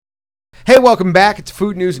Hey, welcome back. It's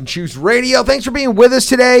Food News and Choose Radio. Thanks for being with us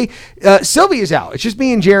today. Sylvia's out. It's just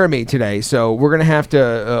me and Jeremy today, so we're going to have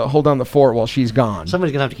to hold down the fort while she's gone.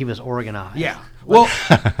 Somebody's going to have to keep us organized. Yeah. Well,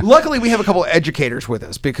 luckily we have a couple of educators with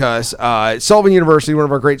us because Sullivan University, one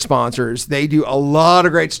of our great sponsors, they do a lot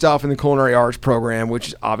of great stuff in the culinary arts program,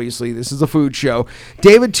 which obviously this is a food show.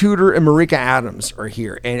 David Tudor and Marika Adams are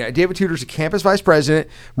here. And David Tudor is the campus vice president.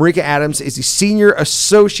 Marika Adams is the senior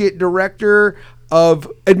associate director of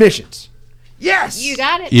admissions. Yes! You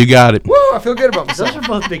got it. You got it. Woo, I feel good about myself. Those are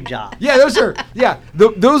both big jobs. Yeah,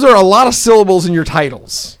 those are a lot of syllables in your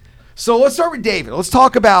titles. So let's start with David. Let's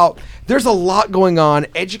talk about, there's a lot going on.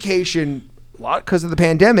 Education, a lot because of the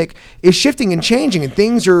pandemic, is shifting and changing, and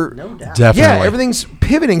things are... No doubt. Definitely. Yeah, everything's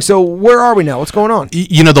pivoting. So where are we now? What's going on?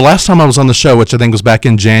 You know, the last time I was on the show, which I think was back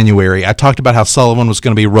in January, I talked about how Sullivan was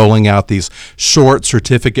going to be rolling out these short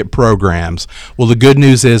certificate programs. Well, the good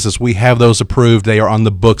news is we have those approved. They are on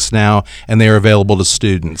the books now, and they are available to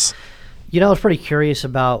students. You know, I was pretty curious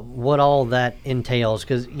about what all that entails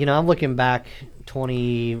because, you know, I'm looking back I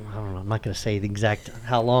don't know, I'm not going to say the exact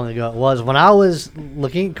how long ago it was when I was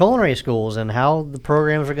looking at culinary schools and how the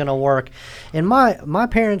programs are going to work. And my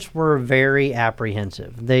parents were very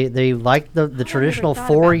apprehensive. They liked the traditional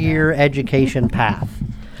 4-year education path.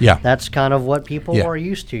 Yeah. That's kind of what people are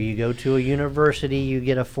used to. You go to a university, you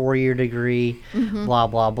get a 4-year degree, blah,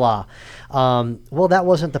 blah, blah. Well, that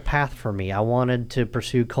wasn't the path for me. I wanted to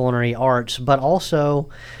pursue culinary arts, but also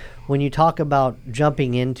when you talk about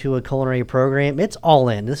jumping into a culinary program, it's all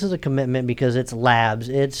in. This is a commitment because it's labs.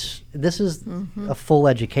 This is a full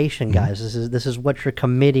education, guys. This is what you're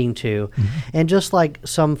committing to. And just like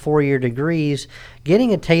some 4-year degrees,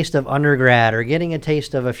 getting a taste of undergrad or getting a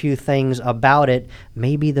taste of a few things about it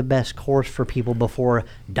may be the best course for people before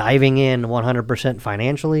diving in 100%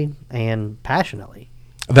 financially and passionately.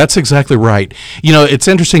 That's exactly right. You know, it's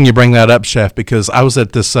interesting you bring that up, Chef, because I was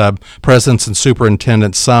at this Presidents and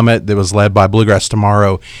Superintendents Summit that was led by Bluegrass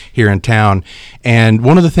Tomorrow here in town. And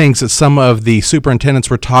one of the things that some of the superintendents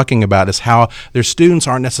were talking about is how their students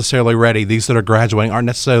aren't necessarily ready. These that are graduating aren't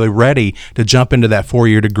necessarily ready to jump into that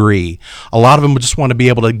 4-year degree. A lot of them just want to be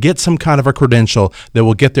able to get some kind of a credential that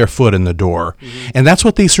will get their foot in the door. And that's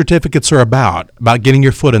what these certificates are about getting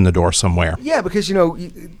your foot in the door somewhere. Yeah, because, you know,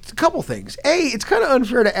 it's a couple things. A, it's kind of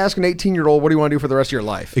unfair to ask an 18-year-old, what do you want to do for the rest of your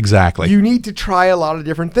life? Exactly. You need to try a lot of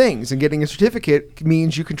different things, and getting a certificate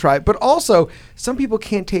means you can try it. But also, some people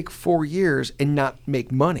can't take 4 years and not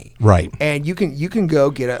make money. Right. And you can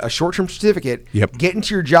go get a short-term certificate, Yep. get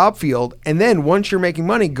into your job field, and then once you're making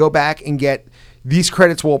money, go back and get these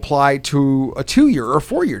credits will apply to a 2-year or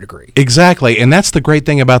 4-year degree. Exactly, and that's the great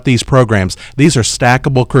thing about these programs. These are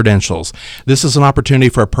stackable credentials. This is an opportunity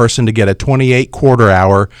for a person to get a 28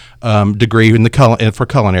 quarter-hour degree in for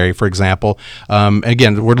culinary, for example.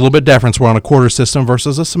 Again, we're a little bit different. We're on a quarter system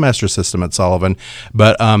versus a semester system at Sullivan.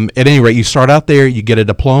 But at any rate, you start out there, you get a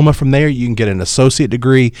diploma from there, you can get an associate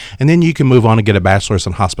degree, and then you can move on and get a bachelor's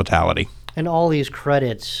in hospitality. And all these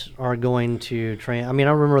credits are going to I mean,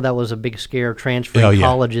 I remember that was a big scare transferring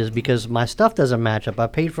colleges because my stuff doesn't match up. I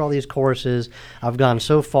paid for all these courses. I've gone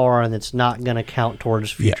so far, and it's not going to count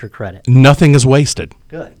towards future credit. Nothing is wasted.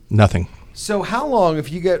 Good. Nothing. So how long, if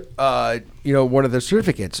you get one of the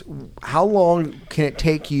certificates, how long can it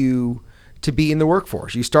take you to be in the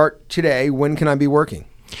workforce? You start today. When can I be working?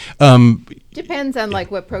 Depends on like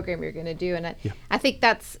what program you're going to do, and I think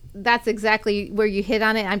that's exactly where you hit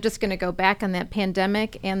on it. I'm just going to go back on that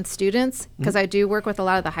pandemic and students because I do work with a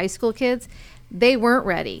lot of the high school kids. They weren't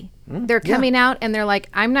ready. They're coming out and they're like,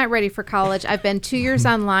 I'm not ready for college. I've been 2 years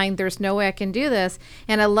online. There's no way I can do this.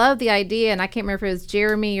 And I love the idea, and I can't remember if it was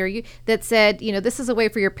Jeremy or you that said, you know, this is a way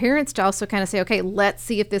for your parents to also kind of say, okay, let's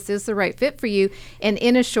see if this is the right fit for you, and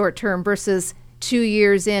in a short term versus 2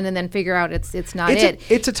 years in and then figure out it's not it.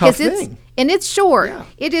 It's a tough thing. And it's short. Yeah.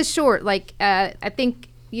 It is short. Like I think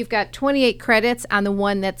you've got 28 credits on the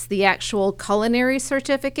one that's the actual culinary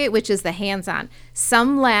certificate, which is the hands-on.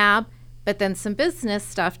 Some lab, but then some business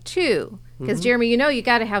stuff too. Because Jeremy, you know, you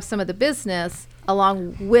got to have some of the business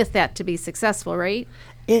along with that to be successful, right?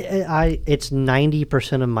 It's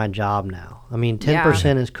 90% of my job now. I mean,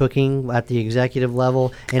 10% is cooking at the executive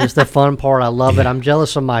level, and it's the fun part. I love it. I'm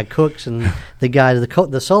jealous of my cooks and the guys,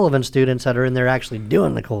 the Sullivan students that are in there actually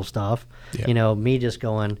doing the cool stuff. Yeah. You know, me just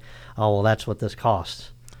going, oh, well, that's what this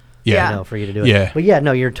costs. Yeah. You know, for you to do it. Yeah. But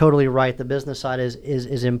no, you're totally right. The business side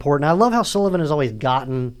is important. I love how Sullivan has always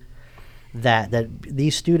gotten that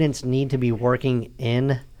these students need to be working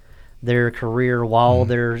in their career while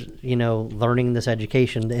they're learning this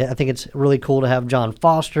education. I think it's really cool to have John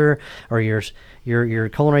Foster or your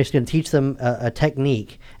culinary student teach them a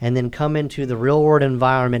technique and then come into the real world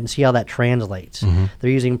environment and see how that translates. They're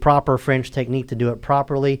using proper French technique to do it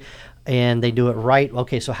properly, and they do it right.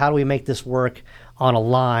 Okay, so how do we make this work on a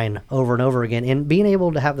line over and over again, and being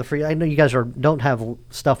able to have the free. I know you guys don't have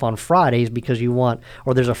stuff on Fridays because you want,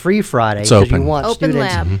 or there's a free Friday because you want open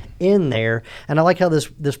students lab. in there. And I like how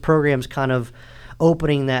this program's kind of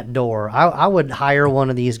opening that door. I would hire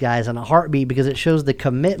one of these guys in a heartbeat because it shows the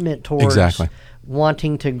commitment towards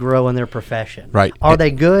wanting to grow in their profession. Right. Are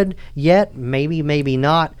they good yet? Maybe, maybe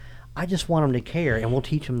not. I just want them to care, and we'll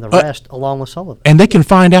teach them the rest along with Sullivan. And they can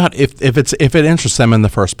find out if it interests them in the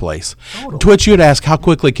first place. Totally. To which you would ask, how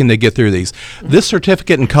quickly can they get through these? This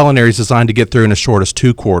certificate in culinary is designed to get through in as short as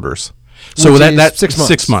 2 quarters. So Which that's is 6 months.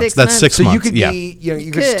 6 months. 6 That's months. 6 So months. you could be,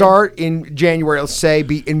 you could start in January, let's say,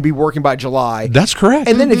 and be working by July. That's correct.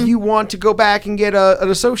 And then if you want to go back and get an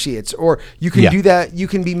associate's, or you can do that, you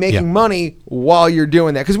can be making money while you're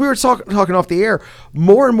doing that. Because we were talking off the air,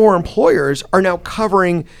 more and more employers are now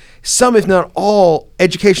covering some, if not all,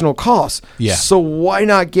 educational costs. Yeah. So why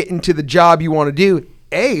not get into the job you want to do?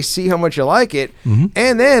 See how much you like it,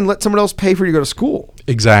 and then let someone else pay for you to go to school.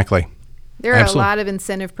 Exactly. There are Absolutely. a lot of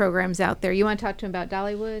incentive programs out there. You want to talk to him about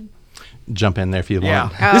Dollywood? Jump in there if you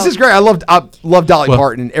want. This is great. I love Dolly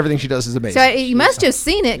Parton, and everything she does is amazing. So you must have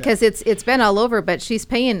seen it because it's been all over. But she's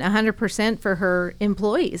paying 100% for her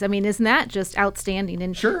employees. I mean, isn't that just outstanding?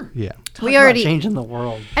 And Yeah. we already changing the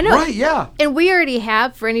world. I know, Right, yeah. And we already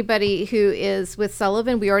have, for anybody who is with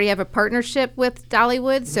Sullivan, we already have a partnership with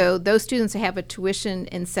Dollywood. So those students have a tuition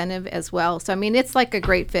incentive as well. So, I mean, it's like a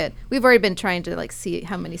great fit. We've already been trying to see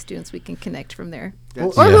how many students we can connect from there. Or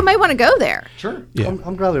who may want to go there. Sure. Yeah.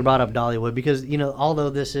 I'm glad we brought up Dollywood because, although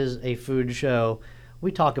this is a food show,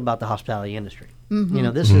 we talk about the hospitality industry.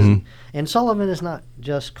 This is, and Sullivan is not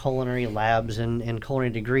just culinary labs and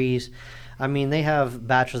culinary degrees. I mean, they have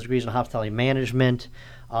bachelor's degrees in hospitality management.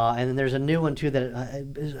 And then there's a new one, too, that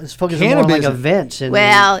is focusing more on like events.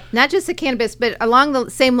 Well, not just the cannabis, but along the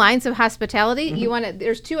same lines of hospitality, you want to.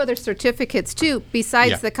 There's 2 other certificates, too,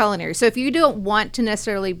 besides the culinary. So if you don't want to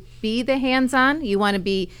necessarily be the hands-on, you want to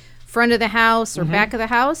be front of the house or back of the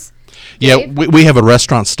house. Yeah, Dave? we have a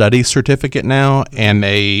restaurant studies certificate now and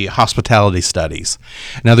a hospitality studies.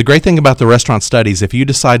 Now, the great thing about the restaurant studies, if you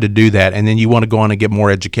decide to do that and then you want to go on and get more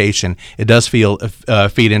education, it does feed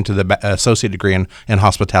into the associate degree in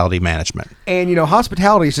hospitality management. And,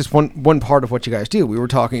 hospitality is just one part of what you guys do. We were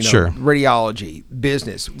talking radiology,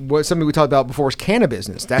 business. Something we talked about before is cannabis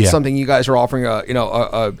business. That's something you guys are offering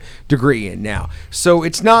a degree in now. So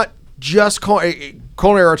it's not just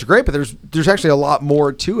culinary arts are great, but there's actually a lot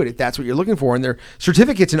more to it if that's what you're looking for. And there are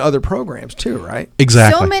certificates in other programs too, right?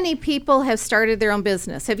 Exactly. So many people have started their own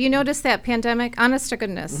business. Have you noticed that pandemic? Honest to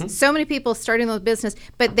goodness. So many people starting their business,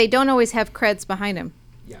 but they don't always have creds behind them.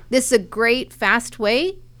 Yeah. This is a great, fast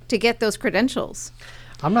way to get those credentials.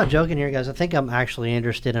 I'm not joking here, guys. I think I'm actually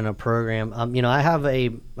interested in a program. I have a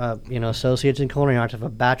associates in culinary arts. I have a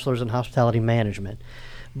bachelor's in hospitality management.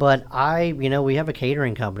 But we have a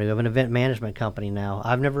catering company. We have an event management company now.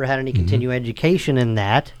 I've never had any continuing education in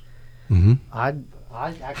that. How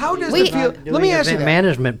does it feel? Let me ask you that.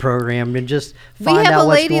 Management program and just We find have out a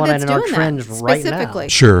what's lady going on that's in our doing trends that right specifically. now.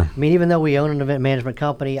 Sure. I mean, even though we own an event management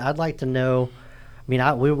company, I'd like to know. I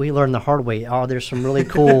mean, we learned the hard way. There's some really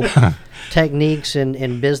cool techniques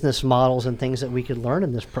and business models and things that we could learn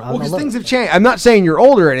in this program. Well, because things have changed. I'm not saying you're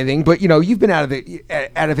old or anything, but you've been out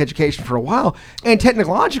of education for a while, and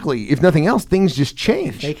technologically, if nothing else, things just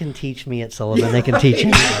change. They can teach me at Sullivan. They can teach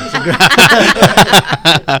me.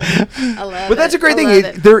 But that's a great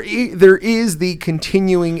thing. There is the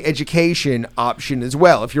continuing education option as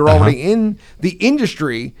well. If you're already in the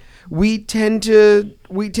industry, we tend to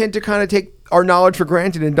kind of take our knowledge for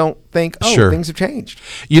granted and don't think, things have changed.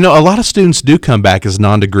 A lot of students do come back as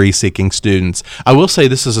non-degree seeking students. I will say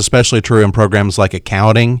this is especially true in programs like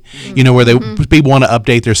accounting, where people want to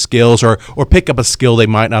update their skills or pick up a skill they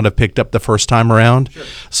might not have picked up the first time around. Sure.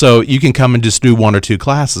 So you can come and just do 1 or 2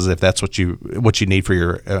 classes if that's what you need for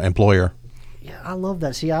your employer. Yeah, I love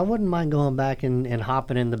that. See, I wouldn't mind going back and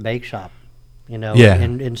hopping in the bake shop.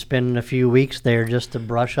 And spending a few weeks there just to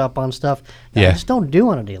brush up on stuff that I just don't do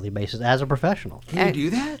on a daily basis as a professional. Can you do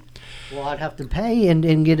that? Well, I'd have to pay and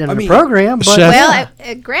get in the program.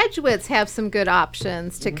 But Graduates have some good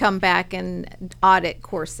options to come back and audit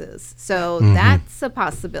courses. So that's a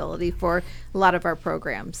possibility for a lot of our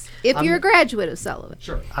programs. If you're a graduate of Sullivan.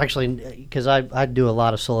 Sure. Actually, because I do a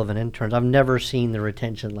lot of Sullivan interns, I've never seen the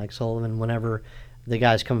retention like Sullivan whenever the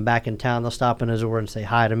guys coming back in town, they'll stop in Azure and say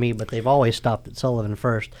hi to me, but they've always stopped at Sullivan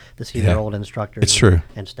first to see their old instructors It's true.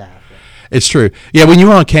 and staff. Yeah. It's true. Yeah, when you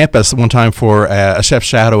were on campus one time for a Chef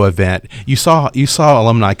Shadow event, you saw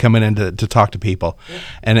alumni coming in to talk to people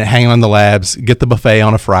and hanging on the labs, get the buffet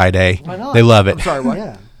on a Friday. Why not? They love it. I'm sorry, what?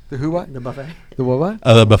 Yeah. The who what? The buffet. The what?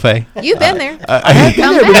 The buffet. You've been there. I have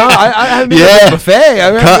been there, but I haven't been to the buffet. I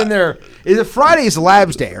haven't been there. Is it Friday's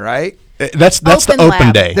Labs Day, right? That's the Open open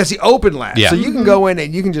lab. day. That's the open lab. Yeah. So you can go in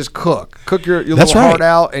and you can just cook your That's little heart right.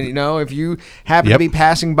 out. And, if you happen Yep. to be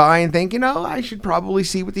passing by and think, I should probably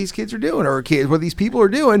see what these kids are doing or what these people are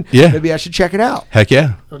doing, Yeah. maybe I should check it out. Heck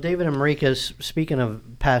yeah. Well, David and Marika, speaking of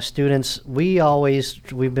past students, we've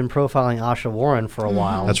been profiling Asha Warren for a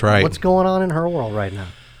while. That's right. What's going on in her world right now?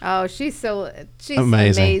 Oh, she's Amazing.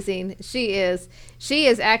 amazing. She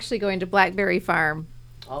is actually going to Blackberry Farm.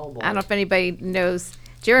 Oh, boy. I don't know if anybody knows.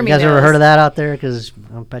 You Jeremy guys knows. ever heard of that out there? Because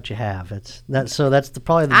I bet you have. That's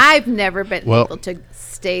probably the I've never been Well- able to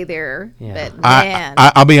stay there, Yeah. but man,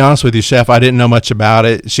 I'll be honest with you, Chef. I didn't know much about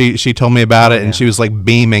it. She told me about it, and she was like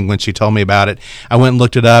beaming when she told me about it. I went and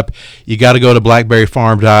looked it up. You got to go to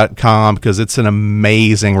blackberryfarm.com because it's an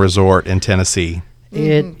amazing resort in Tennessee.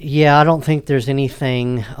 I don't think there's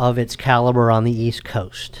anything of its caliber on the East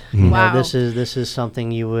Coast. Wow. This is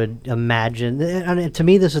something you would imagine. And to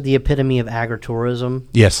me, this is the epitome of agritourism.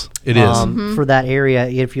 Yes, it is. For that area.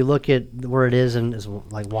 If you look at where it is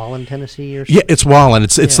like Wallen, Tennessee, or something. Yeah, it's Wallen.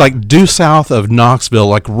 It's like due south of Knoxville,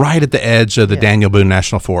 like right at the edge of the Yeah. Daniel Boone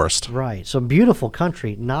National Forest. Right. So beautiful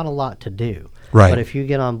country, not a lot to do. Right. But if you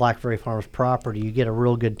get on Blackberry Farms property, you get a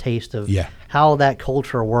real good taste of Yeah. how that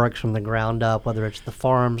culture works from the ground up, whether it's the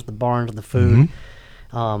farms, the barns, the food.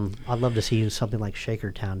 I'd love to see something like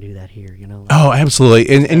Shakertown do that here, Oh, absolutely.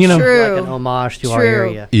 And True. like an homage to our True.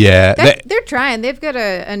 area. yeah. they're trying. They've got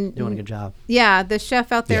Doing a good job. Yeah, the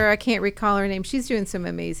chef out there. I can't recall her name. She's doing some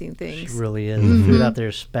amazing It things. really is. The food out there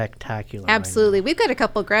is spectacular. right Absolutely. We've got a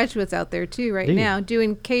couple graduates out there too right Do you? now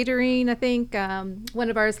doing catering. I think one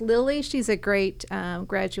of ours, Lily, she's a great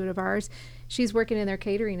graduate of ours. She's working in their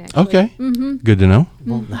catering actually. Okay. Good to know.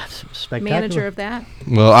 now. Well, that's spectacular. Manager of that.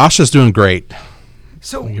 Well, Asha's doing great.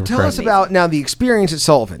 So You're tell correct. us about now the experience at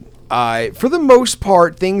Sullivan. For the most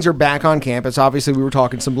part, things are back on campus. Obviously, we were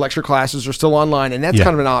talking some lecture classes are still online, and that's Yeah.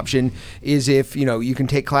 kind of an option. Is if you can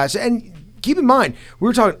take classes, and keep in mind we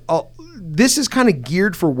were talking. This is kind of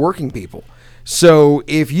geared for working people. So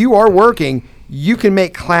if you are working, you can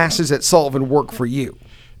make classes at Sullivan work for you.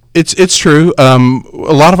 It's true. A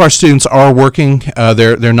lot of our students are working.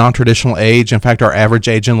 They're non-traditional age. In fact, our average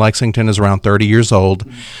age in Lexington is around 30 years old.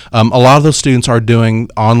 A lot of those students are doing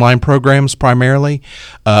online programs primarily.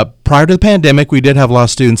 Prior to the pandemic, we did have a lot of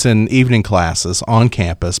students in evening classes on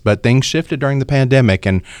campus, but things shifted during the pandemic,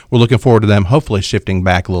 and we're looking forward to them hopefully shifting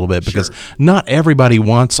back a little bit because not everybody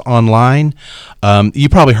wants online. You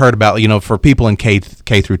probably heard about, for people in K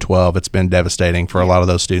through 12, it's been devastating for a lot of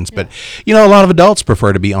those students. But, a lot of adults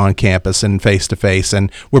prefer to be on campus and face-to-face,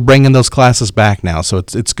 and we're bringing those classes back now, so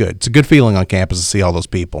it's good. It's a good feeling on campus to see all those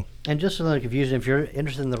people. And just a little confusion, if you're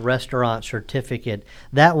interested in the restaurant certificate,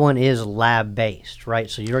 that one is lab-based, right?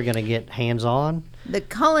 So you're going to get hands-on. The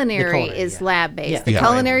culinary is yeah. lab-based. Yeah. The Yeah.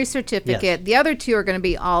 culinary certificate. Yes. The other two are going to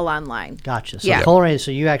be all online. Gotcha. So Yeah. culinary,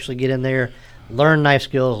 so you actually get in there, learn knife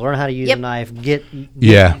skills, learn how to use Yep. a knife, hit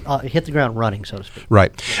the ground running, so to speak.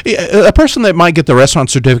 Right. A person that might get the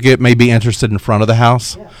restaurant certificate may be interested in front of the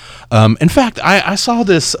house. In fact, I saw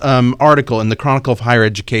this article in the Chronicle of Higher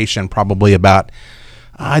Education probably about,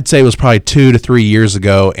 I'd say it was probably 2 to 3 years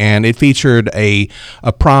ago, and it featured a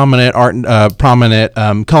prominent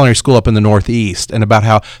culinary school up in the Northeast, and about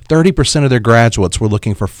how 30% of their graduates were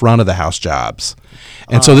looking for front of the house jobs.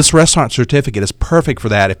 And so this restaurant certificate is perfect for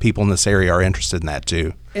that if people in this area are interested in that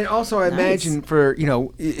too. And also, I imagine for,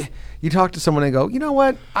 you talk to someone and go, you know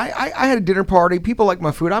what, I had a dinner party. People like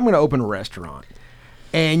my food. I'm going to open a restaurant.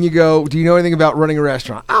 And you go, do you know anything about running a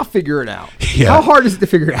restaurant? I'll figure it out. Yeah. How hard is it to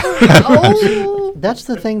figure it out? Oh, That's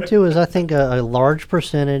the thing, too, is I think a large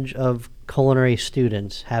percentage of culinary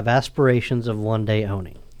students have aspirations of one day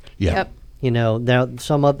owning. Yeah. yep.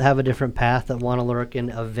 Some have a different path that want to work in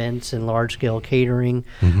events and large-scale catering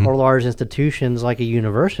or large institutions like a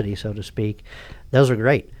university, so to speak. Those are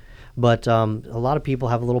great. But a lot of people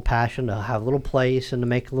have a little passion to have a little place and to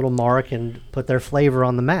make a little mark and put their flavor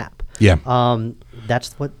on the map. Yeah.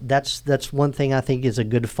 That's one thing I think is a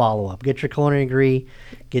good follow-up. Get your culinary degree,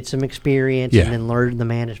 get some experience, Yeah. and then learn the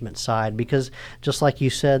management side. Because just like you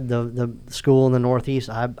said, the school in the Northeast,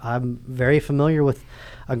 I'm very familiar with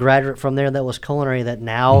a graduate from there that was culinary that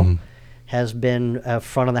now has been a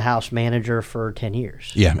front-of-the-house manager for 10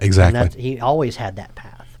 years. Yeah, exactly. And he always had that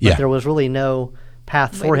path. But Yeah. there was really no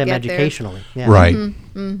path Way for to him get there. educationally. Yeah. Right.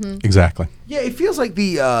 Exactly. Yeah, it feels like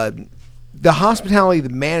the hospitality, the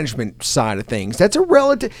management side of things. That's a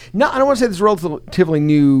relative. I don't want to say this is relatively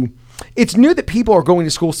new. It's new that people are going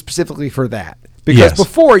to school specifically for that. Because Yes.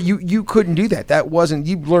 before you couldn't do that. That wasn't,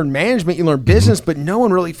 you learned management, you learned business, but no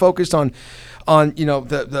one really focused on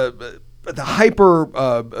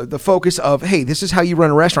the focus of, hey, this is how you run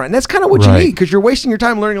a restaurant. And that's kind of what you Right. need, because you're wasting your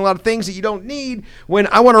time learning a lot of things that you don't need. When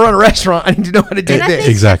I want to run a restaurant, I need to know how to do And I this. think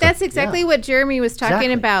Exactly. that's exactly what Jeremy was talking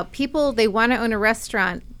Exactly. about. People, they want to own a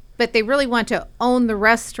restaurant, but they really want to own the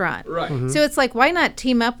restaurant. Right. So it's like, why not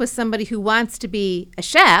team up with somebody who wants to be a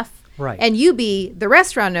chef, Right. and you be the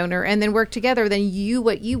restaurant owner, and then work together? Then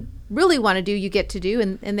what you really want to do, you get to do,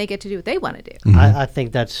 and they get to do what they want to do. I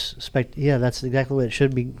think that's that's exactly what it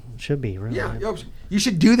should be. Really. Yeah, you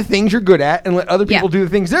should do the things you're good at and let other people Yeah. do the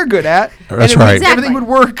things they're good at. That's and right. Everything Exactly. would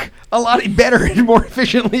work a lot better and more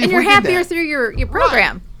efficiently. And if you're we did happier that. through your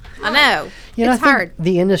program. I know. You know, It's I think hard.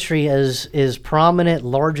 the industry is prominent,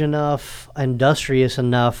 large enough, industrious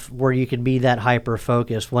enough where you could be that hyper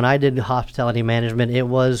focused. When I did hospitality management, it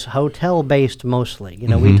was hotel based mostly. You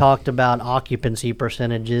know, we talked about occupancy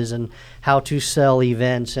percentages and how to sell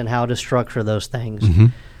events and how to structure those things.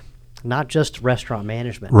 Not just restaurant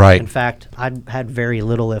management. Right. In fact, I had very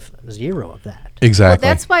little, if zero, of that. Exactly.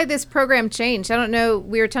 Well, that's why this program changed. I don't know,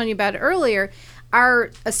 we were telling you about it earlier. Our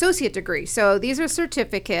associate degree. So these are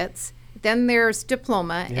certificates. Then there's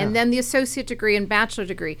diploma, and then the associate degree and bachelor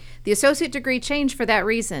degree. The associate degree changed for that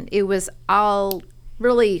reason. It was all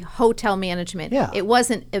really hotel management. Yeah. It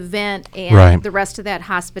wasn't event and Right. the rest of that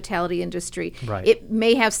hospitality industry. Right. It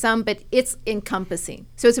may have some, but it's encompassing.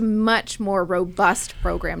 So it's a much more robust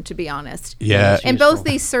program, to be honest. Yeah. And both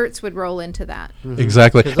these certs would roll into that.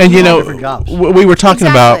 Exactly. 'Cause those And are you all know, different jobs. we were talking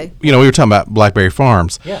Exactly. about Blackberry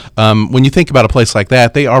Farms. Yeah. When you think about a place like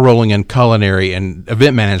that, they are rolling in culinary and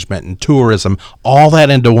event management and tourism, all that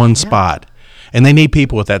into one spot. And they need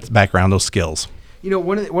people with that background, those skills. You know,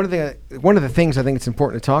 one of the things I think it's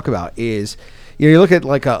important to talk about is, you look at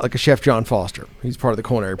like a chef John Foster. He's part of the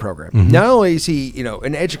culinary program. Not only is he,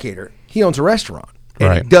 an educator, he owns a restaurant. And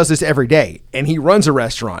Right. he does this every day, and he runs a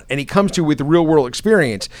restaurant, and he comes to it with the real world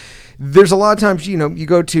experience. There's a lot of times, you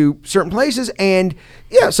go to certain places, and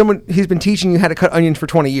he's been teaching you how to cut onions for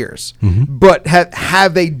 20 years. But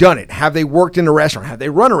have they done it? Have they worked in a restaurant? Have they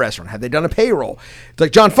run a restaurant? Have they done a payroll? It's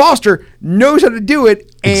like John Foster knows how to do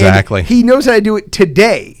it, and Exactly. he knows how to do it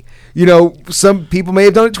today. Some people may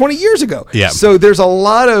have done it 20 years ago. Yeah. So there's a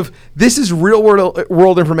lot of, this is real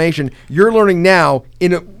world information you're learning now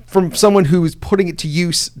from someone who's putting it to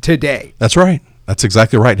use today. That's right. That's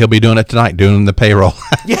exactly right. He'll be doing it tonight, doing the payroll.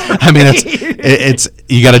 Yeah. I mean, it's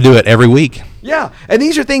you got to do it every week. Yeah. And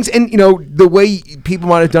these are things, and the way people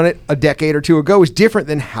might have done it a decade or two ago is different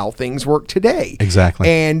than how things work today. Exactly.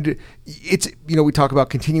 And it's, we talk about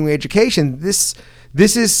continuing education. This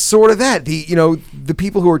is sort of that. The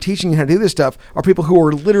people who are teaching you how to do this stuff are people who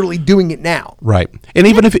are literally doing it now. Right. And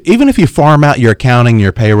even if you farm out your accounting,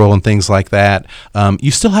 your payroll, and things like that,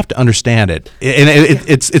 you still have to understand it. And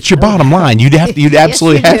it's your bottom line. You'd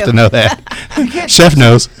absolutely you have do. to know that. Chef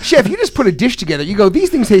knows. Chef, you just put a dish together. You go, these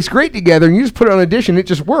things taste great together, and you just put it on a dish, and it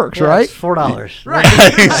just works, Yeah, right? it's $4. Right.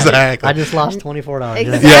 Exactly. I just lost $24.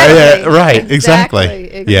 Exactly. Yeah, right, exactly.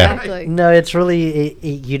 Yeah. Exactly. No, it's really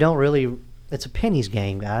you don't really. It's a pennies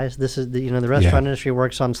game, guys. This is the restaurant industry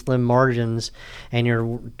works on slim margins, and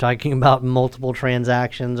you're talking about multiple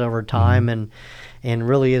transactions over time, and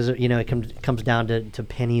really is it comes down to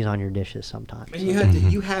pennies on your dishes sometimes. And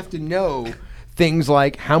you have to know things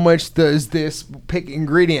like, how much does this pick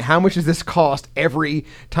ingredient? How much does this cost every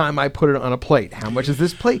time I put it on a plate? How much is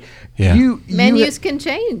this plate? Yeah. Menus can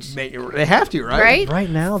change, They have to, right? right? Right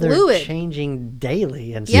now, Fluid. they're changing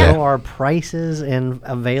daily, and Yeah. so are prices and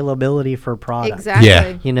availability for product. Exactly.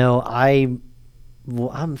 Yeah. I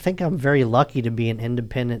think I'm very lucky to be an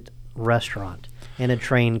independent restaurant and a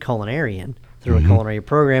trained culinarian through a culinary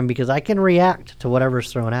program, because I can react to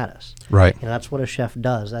whatever's thrown at us. Right. That's what a chef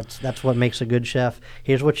does. That's what makes a good chef.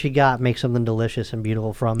 Here's what you got. Make something delicious and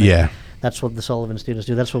beautiful from it. Yeah. That's what the Sullivan students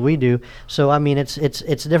do. That's what we do. So I mean, it's a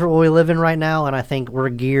different world we live in right now, and I think we're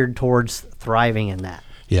geared towards thriving in that.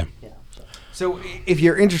 Yeah. So if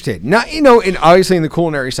you're interested, not obviously in the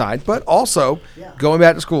culinary side, but also going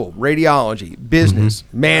back to school, radiology, business,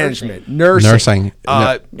 management, nursing. Nursing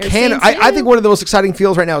I too. think one of the most exciting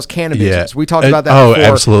fields right now is cannabis. Yeah. We talked about that Oh,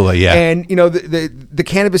 before. absolutely, yeah. And the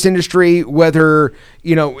cannabis industry, whether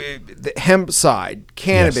the hemp side,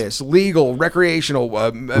 cannabis, legal, recreational,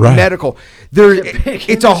 medical,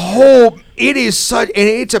 it's It is such, and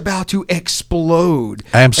it's about to explode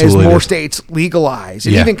Absolutely. as more states legalize.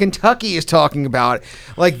 And Yeah. even Kentucky is talking about it.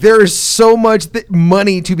 Like, there is so much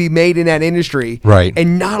money to be made in that industry, Right.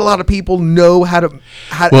 And not a lot of people know how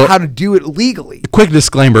to do it legally. Quick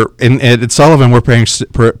disclaimer: at Sullivan, we're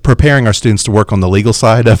preparing our students to work on the legal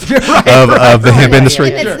side of the hemp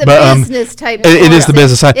industry. And it's the But, business type. it is the course.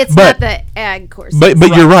 business side. It's But- not the ag course. But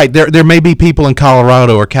you're right. There may be people in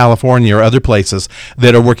Colorado or California or other places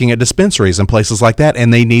that are working at dispensaries and places like that,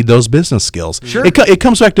 and they need those business skills. Sure. It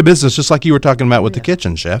comes back to business, just like you were talking about with the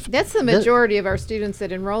kitchen, Chef. That's the majority of our students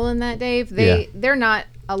that enroll in that, Dave. They're not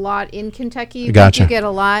a lot in Kentucky. But Gotcha. you get a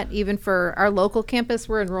lot even for our local campus.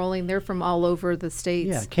 We're enrolling. They're from all over the states.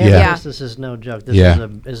 Yeah, cannabis. This is no joke.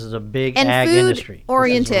 This is a big And ag food industry.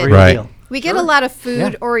 oriented. This is a real Right. deal. We get a lot of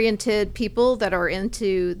food oriented people that are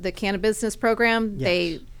into the cannabis business program. Yes.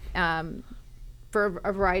 They for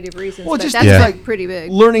a variety of reasons. Well, but just that's like pretty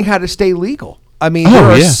big. learning how to stay legal. I mean, Oh, there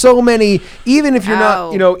are yeah. so many. Even if you're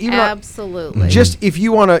not, even not, absolutely. just if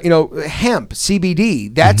you want to, hemp,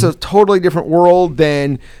 CBD, that's a totally different world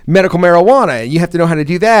than medical marijuana. You have to know how to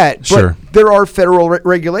do that. Sure. But there are federal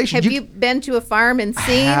regulations. Have you been to a farm and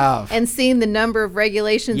have. seen the number of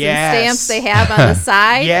regulations Yes. and stamps they have on the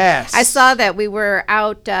side? Yes. I saw that. We were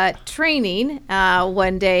out training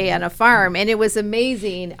one day on a farm, and it was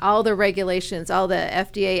amazing. All the regulations, all the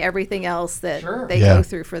FDA, everything else that they Yeah. go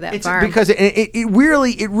through for that It's farm. because it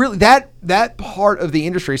really that part of the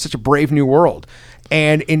industry is such a brave new world,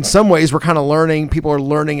 and in some ways we're kind of learning. People are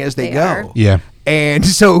learning as they They go. are. Yeah. And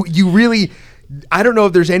so you really, I don't know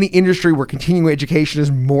if there's any industry where continuing education is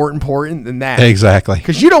more important than that. Exactly.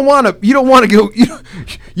 Because you don't want to go.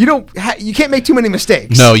 You can't make too many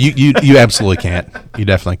mistakes. No, you absolutely can't. You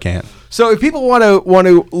definitely can't. So if people want to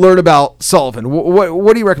learn about Sullivan,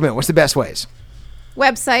 what do you recommend? What's the best ways?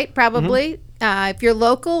 Website, probably. If you're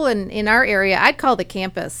local and in our area, I'd call the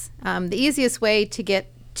campus. The easiest way to get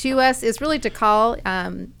to us is really to call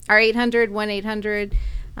our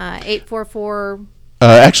 800-1-800-844.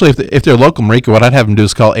 Actually, if they're local, Marika, what I'd have them do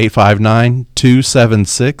is call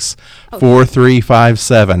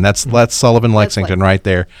 859-276-4357. That's Sullivan, Lexington, right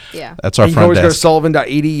there. Yeah. That's our And you can front always go to desk.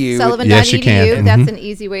 sullivan.edu. Sullivan.edu. Yes, you can. That's Mhm. an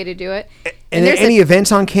easy way to do it. And there's any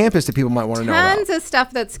events on campus that people might want to know about. tons of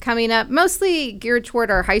stuff that's coming up, mostly geared toward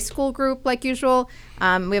our high school group, like usual.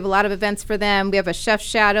 We have a lot of events for them. We have a chef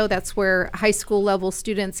shadow. That's where high school level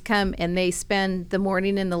students come and they spend the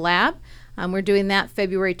morning in the lab. We're doing that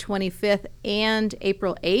February 25th and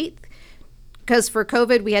April 8th. Because for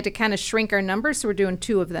COVID, we had to kind of shrink our numbers, so we're doing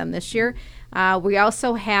 2 of them this year. We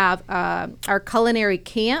also have our culinary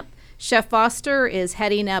camp. Chef Foster is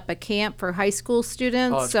heading up a camp for high school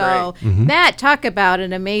students. Oh, that's so that, talk about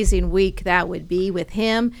an amazing week that would be with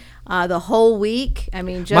him. The whole week. I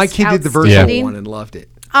mean, just My kid did the virtual outstanding. one and loved it.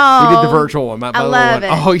 Oh, We did the virtual one. My I little love one. it.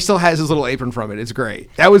 Oh, he still has his little apron from it. It's great.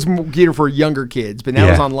 That was geared for younger kids, but now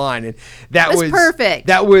Yeah. it's online, and that It was perfect.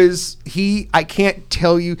 That was I can't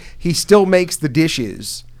tell you. He still makes the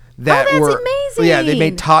dishes. That that's were, Yeah, they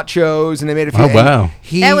made amazing. tachos and they made a few. Oh, wow. and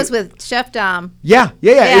he- That was with Chef Dom. Yeah.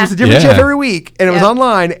 It was a different Yeah. chef every week, and it was Yeah.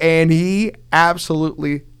 online, and he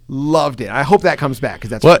absolutely loved it. I hope that comes back because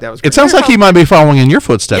that was. It Great. sounds like he might be following in your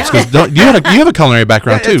footsteps because you have a culinary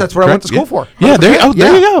background Yeah, too. that's what I went to correct? school for. Yeah, there you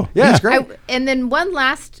 100%. go. Yeah, it's great. And then one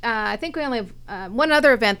last, I think we only have one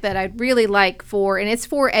other event that I'd really like for, and it's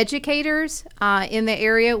for educators in the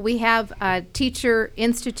area. We have a Teacher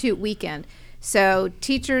Institute weekend. So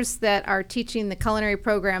teachers that are teaching the culinary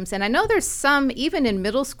programs, and I know there's some even in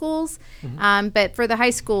middle schools, but for the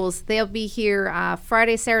high schools, they'll be here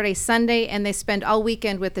Friday, Saturday, Sunday, and they spend all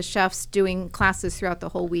weekend with the chefs doing classes throughout the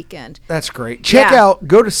whole weekend. That's great. Check Yeah. out,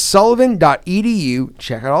 go to sullivan.edu,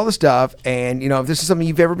 check out all the stuff. And, if this is something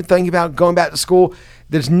you've ever been thinking about going back to school,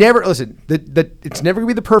 it's never going to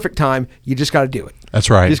be the perfect time. You just got to do it. That's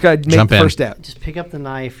right. You just got to make Jump the in. first step. Just pick up the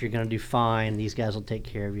knife. You're going to do fine. These guys will take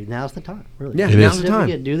care of you. Now's the time. Really. Yeah, It now's is. the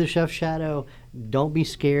time. Do the chef shadow. Don't be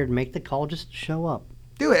scared. Make the call. Just show up.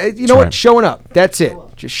 Do it. You know what? right. Showing up. That's it.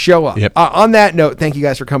 Just show up. Yep. On that note, thank you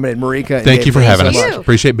guys for coming in. Marika and Thank you Dave, for having so us. much.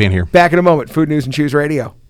 Appreciate being here. Back in a moment. Food News and Choose Radio.